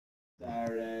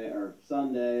Saturday or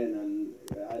Sunday, and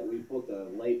then we booked a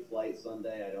late flight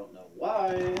Sunday. I don't know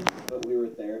why, but we were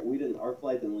there. We didn't. Our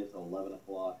flight didn't leave till 11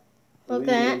 o'clock. Look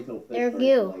at that. There's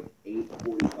you. Like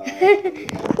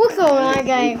 8:45. What's going on,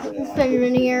 guys? It's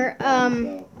Benjamin here.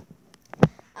 I'm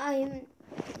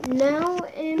now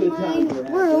in my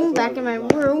room, back in my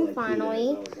room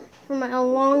finally, from a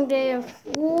long day of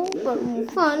school, but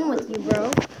fun with you,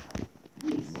 bro.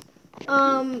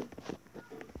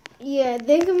 Yeah,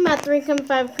 think of my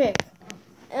 3.5 quick.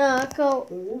 So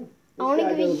I want to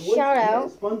give you a shout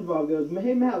out. SpongeBob goes,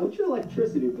 hey Matt, what's your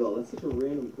electricity bill? That's such a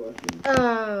random question.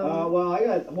 Well, I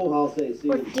got whole house AC.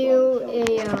 Or do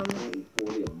a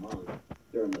 $40 a month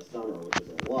during the summer, which is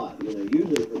a lot. You know,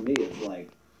 usually for me it's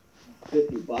like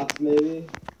 $50 maybe.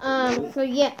 So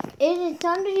yeah, it is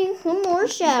time to do some more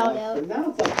shout outs.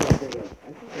 Now it's up to I think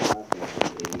the last one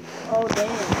was 80. Oh damn.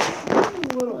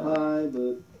 It's a little high,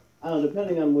 but I don't know,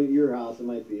 depending on what your house, it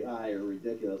might be high or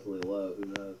ridiculously low. Who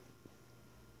knows?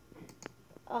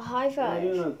 A high five. What are we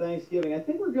doing on Thanksgiving? I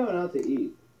think we're going out to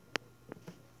eat.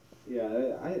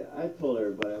 Yeah, I told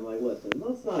everybody, I'm like, listen,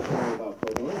 let's not worry about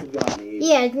cooking. Let's just go out and eat.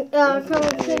 Yeah,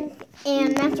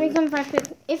 and that's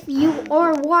 3.5. If you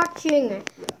are watching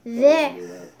this,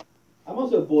 I'm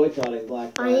also boycotting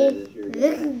Black Friday this year.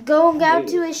 Go out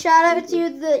to a shout out to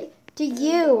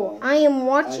you. I am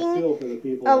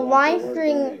watching a live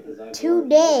stream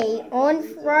today on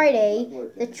Friday,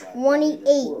 the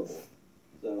 28th.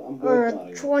 Or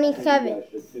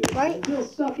 27th, right? The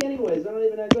deals suck anyways. They're not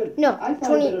even that good. No, I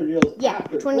find better deals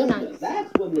after 29th. Christmas.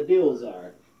 That's when the deals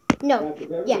are. No,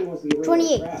 yeah,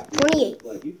 28th. 28th.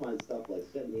 Like you find stuff like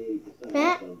 70-80%.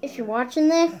 Matt, if you're watching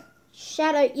this,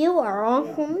 shout out, you are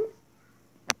awesome.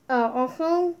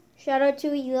 Also, shout out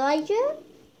to Elijah.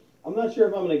 I'm not sure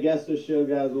if I'm gonna guess this show,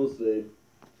 guys. We'll see.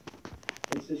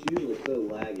 It's just usually so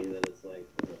laggy that it's like.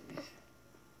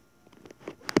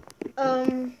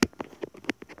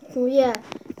 So yeah,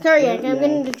 sorry guys, I'm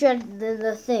going to try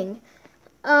the thing.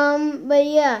 But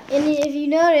yeah, and if you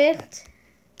noticed,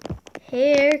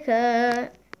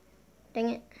 haircut. Dang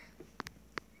it.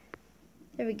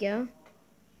 There we go.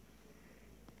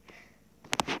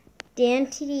 Dan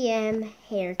TDM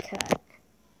haircut.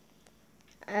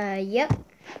 Yep.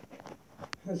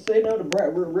 Say no to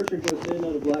Richard goes say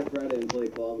no to Black Friday and play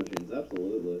claw machines.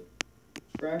 Absolutely.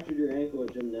 Fractured your ankle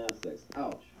at gymnastics.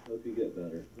 Ouch. Hope you get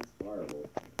better. That's horrible.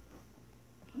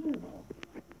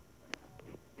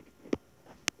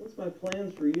 What's my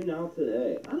plans for you now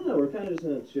today? I don't know. We're kind of just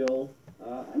gonna chill.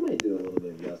 I might do a little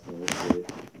bit of guessing. We'll see.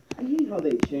 I hate how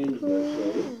they change those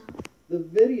shows. The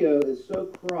video is so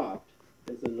cropped.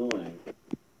 It's annoying.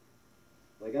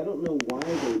 Like I don't know why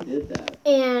they did that.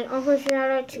 And also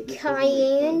shout out to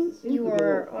Cayenne. You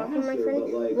are also my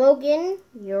friend. Like, Logan,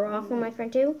 you're also my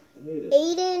friend too.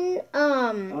 Aiden,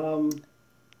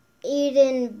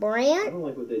 Aiden Brandt, I don't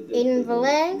like what they did Aiden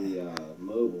Valet,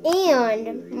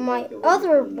 and my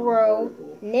other bro,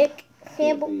 Nick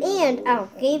Campbell, and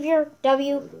Xavier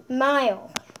W.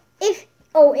 Miles. If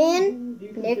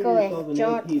Nicholas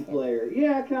Johnson.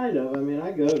 Yeah, kind of. I mean,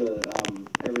 I go to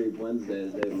every Wednesday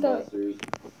as Dave & Buster's.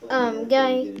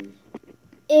 Guys,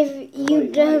 if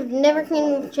you have never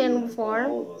came to the channel before,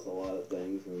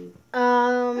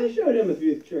 I showed him a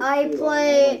few tricks. I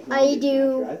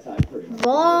do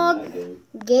vlog,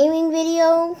 gaming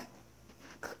video,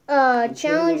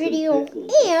 challenge video,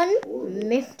 and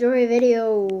mystery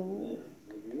video.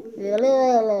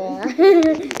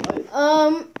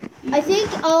 I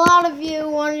think a lot of you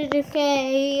wanted to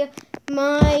say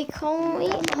my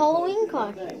Halloween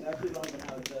costume.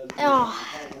 Oh.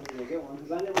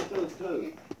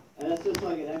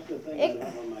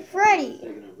 Freddy.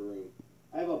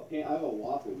 I have a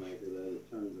waffle maker that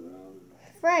turns around.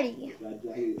 Freddy.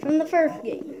 From the first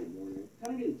game.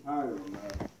 Kind of getting tired of them.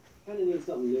 Kind of need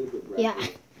something new for breakfast. Yeah.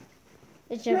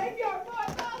 It's just.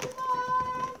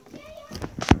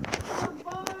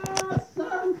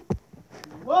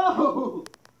 Whoa!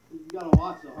 You gotta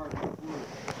watch the hardcore.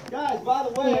 Guys, by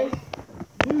the way,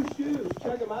 new shoes.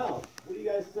 Check them out. What do you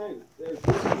guys think? They're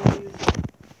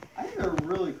I think they're a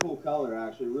really cool color,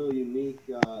 actually. Really unique.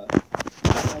 I have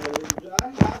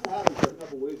had them for a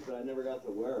couple weeks, but I never got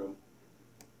to wear them.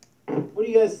 What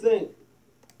do you guys think?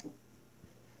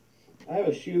 I have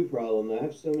a shoe problem. I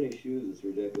have so many shoes, it's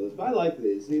ridiculous. But I like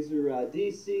these. These are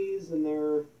DCs, and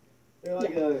they're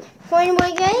like a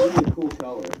really cool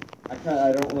color. I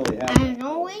don't really have them. As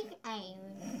always,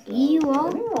 you I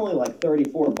think they're only like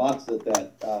 $34 at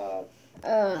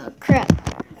that. Crap.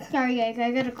 Sorry guys,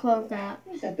 I gotta close that.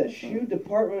 Is that the shoe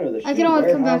department or the shoe I can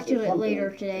always come back warehouse to or it later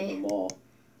something? today. Mall.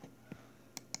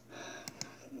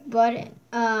 But,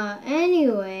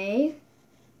 anyway,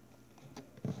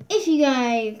 you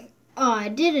guys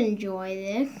did enjoy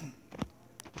this,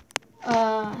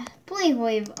 please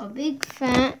leave a big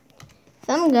fat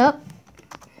thumbs up